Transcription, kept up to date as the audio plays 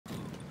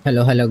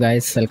Hello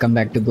guys, welcome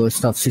back to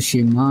ghost of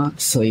Tsushima.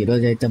 So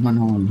ఈరోజు అయితే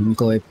మనం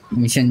ఇంకో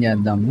మిషన్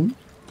చేద్దాము.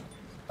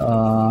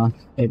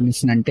 ఏ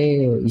మిషన్ అంటే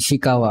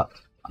Ishikawa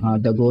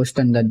the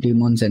ghost and the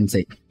demon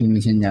sensei ఈ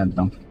మిషన్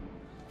చేద్దాం.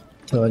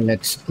 So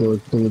let's go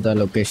to the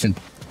location.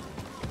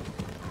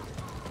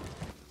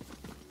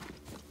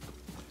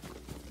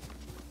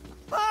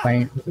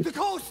 The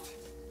ghost!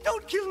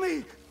 Don't kill me!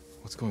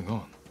 What's going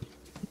on?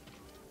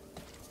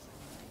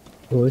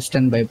 Ghost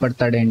అని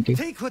భయపడతాడేంటి?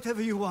 Take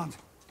whatever you want.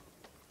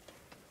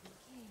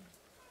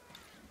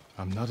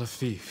 I'm not a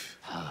thief.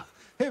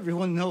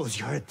 Everyone knows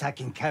you're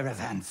attacking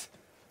caravans.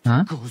 Huh?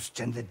 Ghost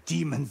and the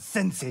demon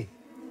Sensei.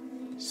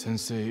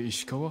 Sensei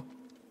Ishikawa?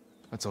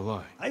 That's a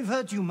lie. I've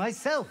heard you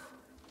myself.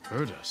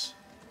 Heard us?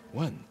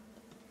 When?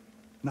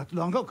 Not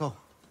long ago.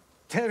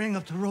 Tearing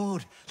up the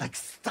road like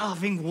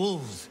starving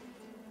wolves.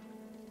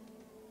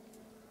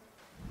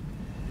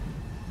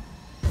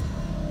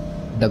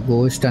 The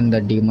ghost and the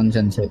demon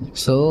sensei.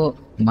 So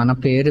మన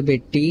పేరు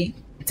పెట్టి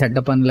చెడ్డ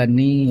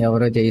పనులన్నీ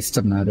ఎవరో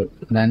చేయిస్తున్నారు,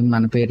 దాన్ని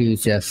మన పేరు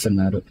యూజ్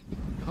చేస్తున్నారు.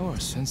 How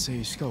are Sensei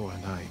Ishikawa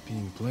and I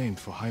being blamed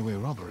for highway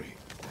robbery?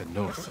 Head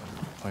north,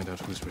 find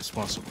out who's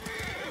responsible.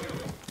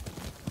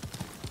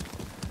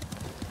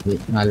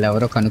 వాళ్ళు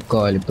ఎవరో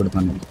కనుక్కోవాలి ఇప్పుడు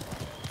మనం.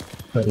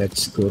 So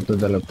let's go to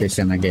the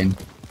location again.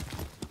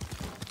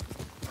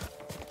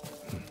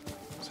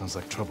 Sounds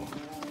like trouble.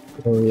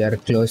 So we are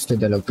close to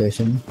the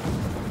location.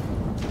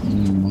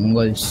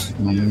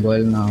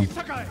 Mongol now.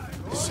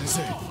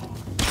 Sensei!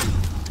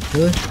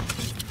 Good.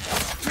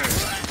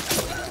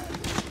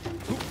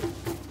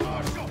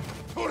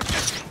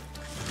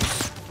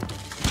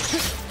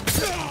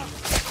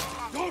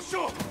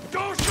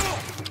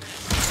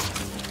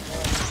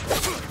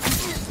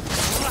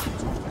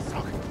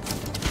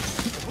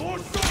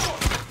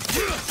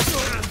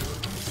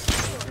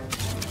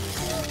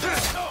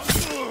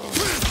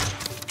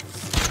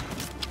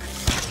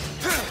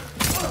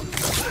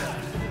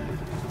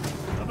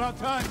 About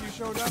time you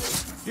showed up.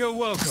 You're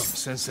welcome,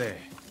 Sensei.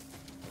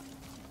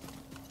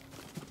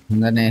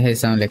 అందరినీ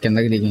వేసేసాంలే,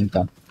 కిందకి దిగి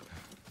ఇంకా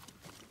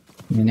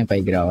నేనే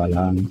పైకి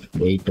రావాలా?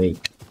 Wait.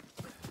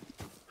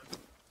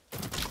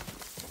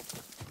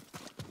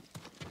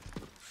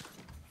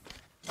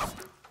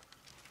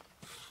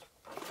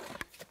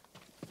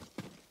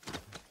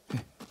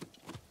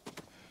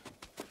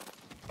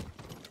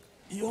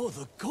 You're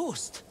the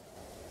ghost.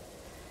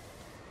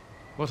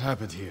 What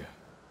happened here?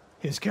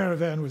 His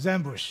caravan was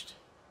ambushed.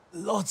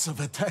 Lots of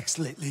attacks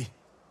lately.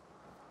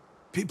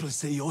 People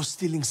say you're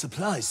stealing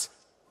supplies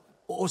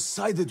or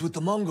sided with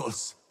the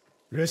Mongols.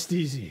 Rest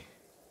easy.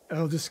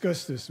 I'll discuss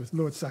this with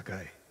Lord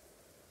Sakai.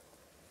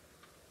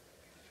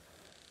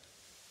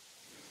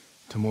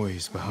 Tomoe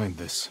is behind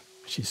this.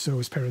 She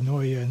sows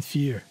paranoia and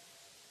fear,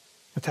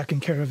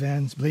 attacking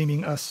caravans,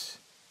 blaming us.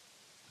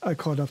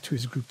 I caught up to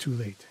his group too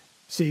late.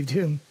 Saved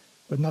him,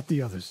 but not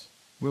the others.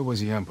 Where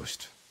was he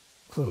ambushed?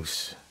 Close.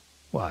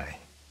 Why?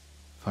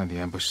 Find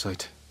the ambush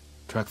site.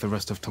 Track the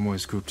rest of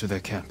Tomoe's group to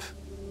their camp.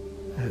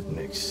 That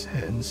makes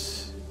sense.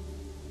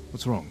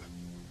 What's wrong?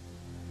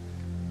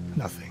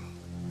 Nothing.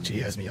 She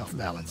has me off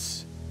balance.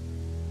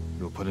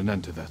 We'll put an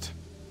end to that.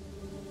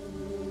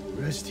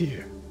 Rest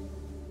here.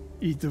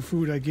 Eat the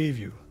food I gave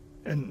you,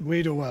 and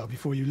wait a while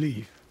before you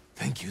leave.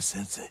 Thank you,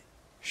 Sensei.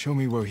 Show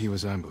me where he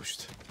was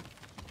ambushed.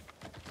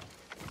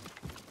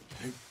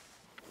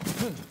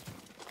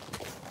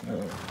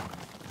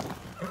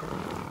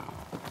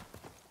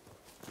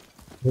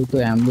 Go to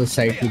ambush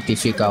site with How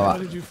Ishikawa.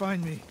 did you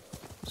find me?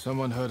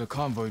 Someone heard a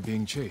convoy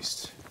being chased.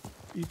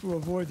 People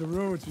avoid the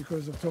roads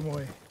because of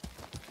Tomoe.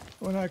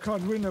 When I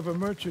caught wind of a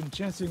merchant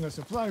chancing a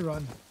supply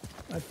run,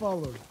 I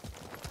followed.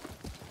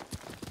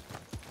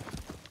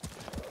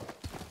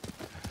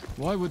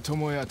 Why would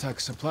Tomoe attack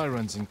supply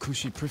runs in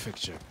Kushi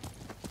Prefecture?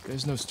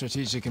 There's no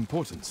strategic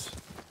importance.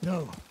 No,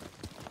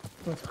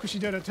 but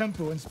Kushidera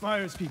Temple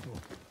inspires people.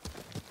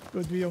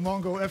 Could be a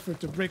Mongol effort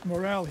to break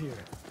morale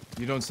here.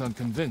 You don't sound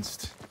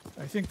convinced.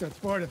 I think that's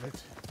part of it.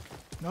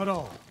 Not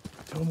all.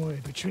 Tomoe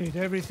betrayed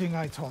everything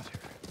I taught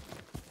her.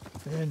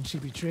 Then she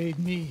betrayed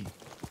me.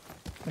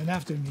 And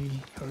after me,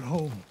 her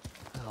home.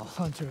 I'll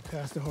hunt her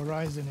past the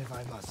horizon if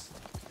I must.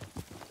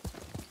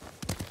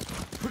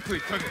 Quickly,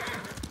 Kage!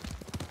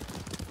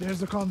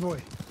 There's the convoy.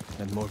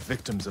 And more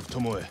victims of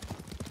Tomoe.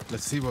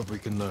 Let's see what we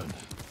can learn.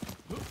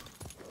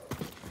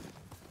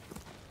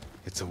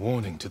 It's a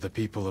warning to the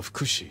people of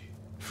Kushi.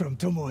 From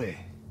Tomoe.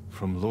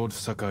 From Lord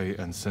Sakai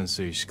and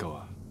Sensei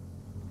Ishikawa.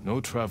 No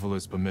travel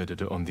is permitted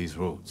on these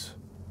roads,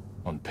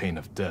 on pain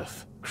of death.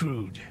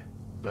 Crude,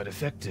 but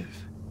effective.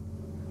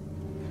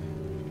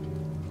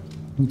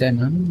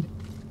 అంతేనా?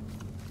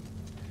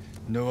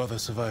 No other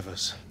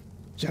survivors.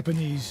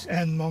 Japanese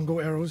and Mongol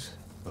arrows.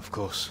 Of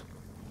course.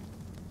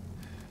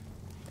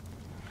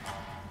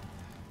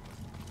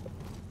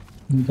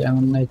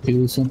 ఇంకేమన్నా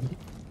clues?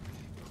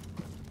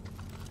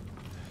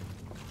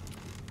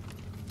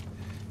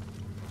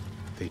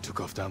 They took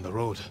off down the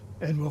road.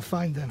 And we'll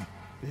find them.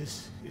 This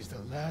is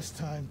the last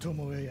time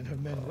Tomoe and her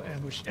men will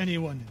ambush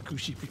anyone in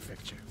Kushi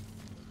Prefecture.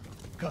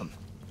 Come.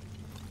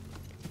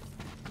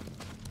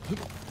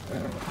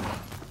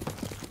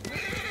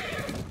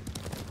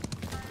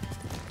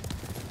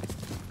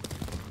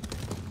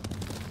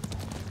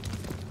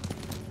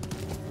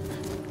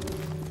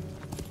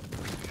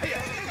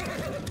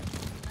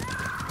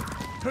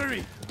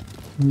 Hurry!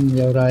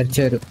 ఎవరు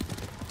వచ్చారు?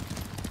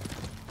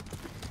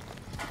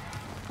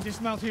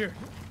 Dismount here.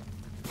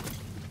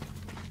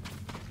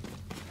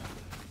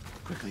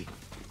 Quickly.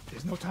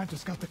 There's no time to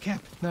scout the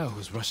camp. Now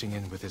who's rushing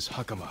in with his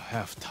hakama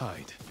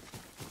half-tied?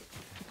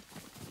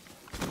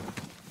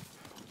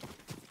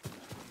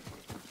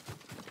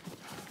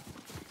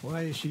 Why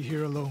is she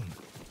here alone?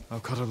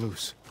 I'll cut her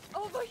loose.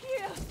 Over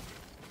here!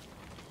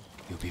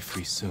 You'll be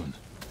free soon.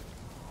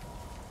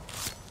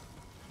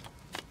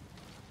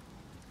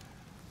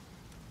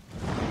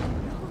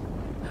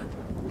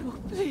 No,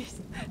 please,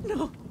 no.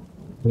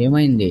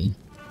 ఏమైంది?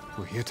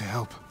 We're here to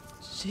help.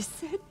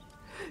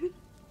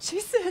 She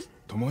said,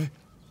 Tomoe,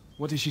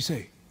 what did she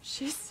say?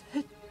 she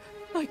said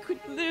I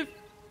could live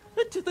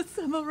until the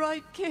samurai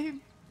came.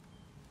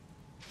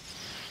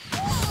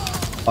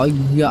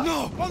 అయ్యా, No!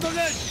 On the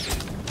ledge!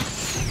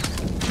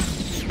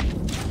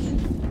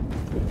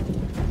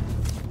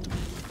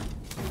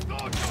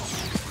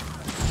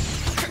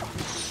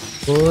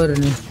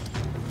 ఓర్ని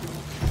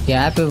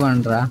cap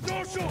ఇవ్వండిరా.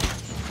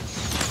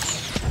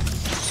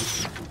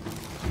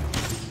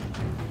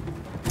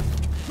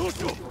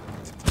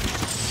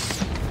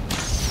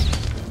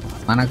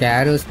 మనకు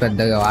arrows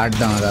పెద్దగా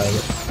వాడడం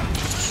రాదు.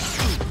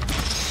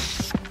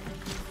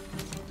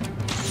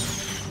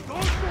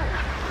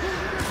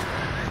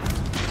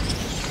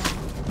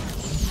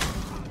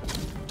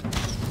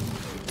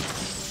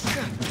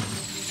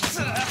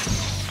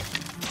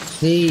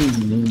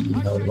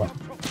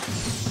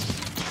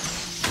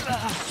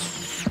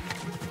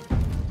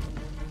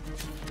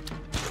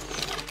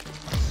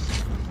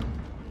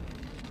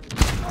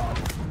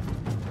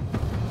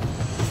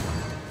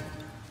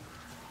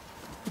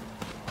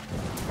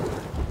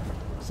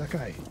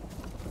 Sakai,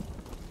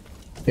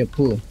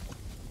 చెప్పు.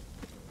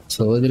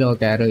 సోదిలో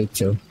ఒక arrow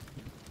ఇచ్చావు.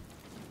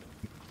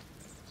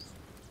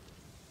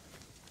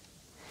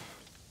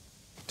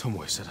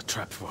 Tomoe set a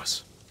trap for us,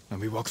 and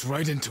we walked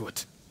right into it.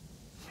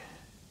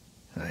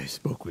 I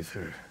spoke with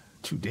her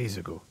 2 days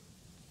ago.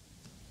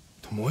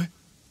 Tomoe?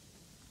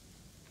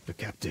 The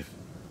captive.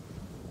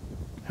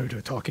 Heard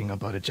her talking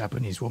about a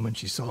Japanese woman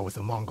she saw with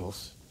the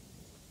Mongols.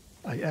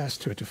 I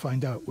asked her to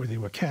find out where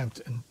they were camped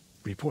and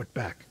report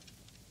back.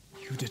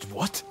 You did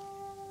what?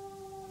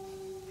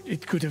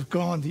 It could have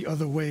gone the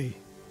other way.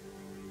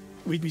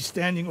 We'd be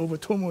standing over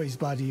Tomoe's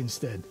body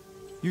instead.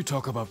 You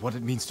talk about what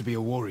it means to be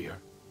a warrior,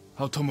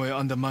 how Tomoe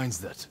undermines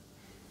that.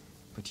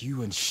 But you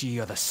and she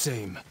are the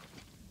same.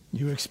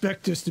 You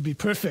expect us to be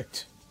perfect.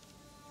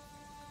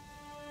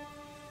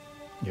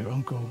 Your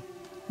uncle,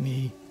 me,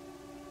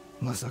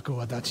 Masako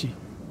Adachi.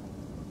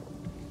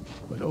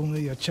 But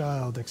only a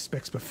child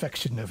expects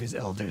perfection of his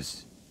elders.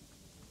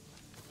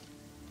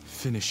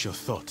 Finish your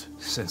thought,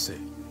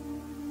 Sensei.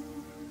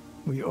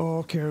 We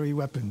all carry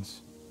weapons.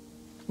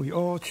 We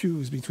all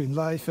choose between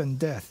life and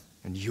death.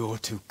 And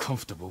you're too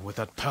comfortable with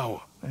that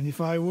power. And if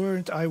I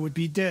weren't, I would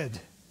be dead.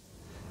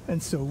 And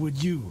so would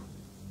you,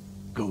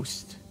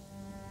 Ghost.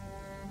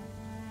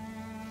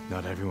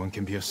 Not everyone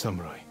can be a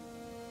samurai.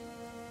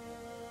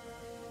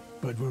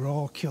 But we're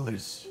all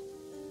killers.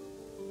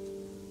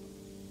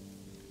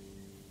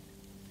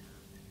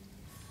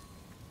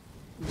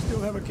 We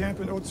still have a camp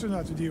in Otsuna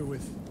to deal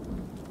with.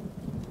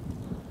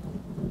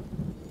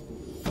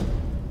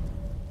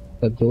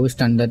 The ghost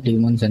and the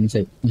demon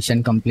Sensei. Mission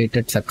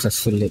completed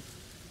successfully.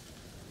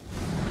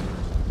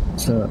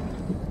 So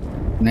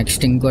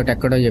next ఇంకోటి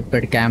ఎక్కడో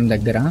చెప్పాడు camp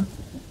దగ్గర.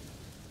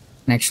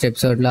 Next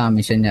ఎపిసోడ్లో ఆ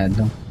machine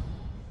చేద్దాం.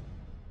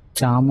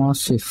 చామో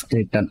Swift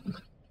return.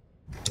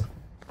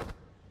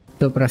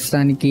 So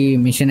ప్రస్తుతానికి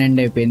machine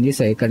end అయిపోయింది.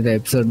 So ఇక్కడ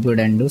ఎపిసోడ్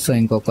కూడా ఎండ్. సో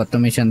ఇంకో కొత్త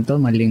మిషన్తో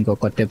మళ్ళీ ఇంకో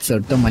కొత్త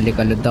ఎపిసోడ్తో మళ్ళీ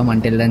కలుద్దాం.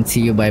 Until then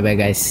see you, by bye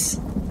guys.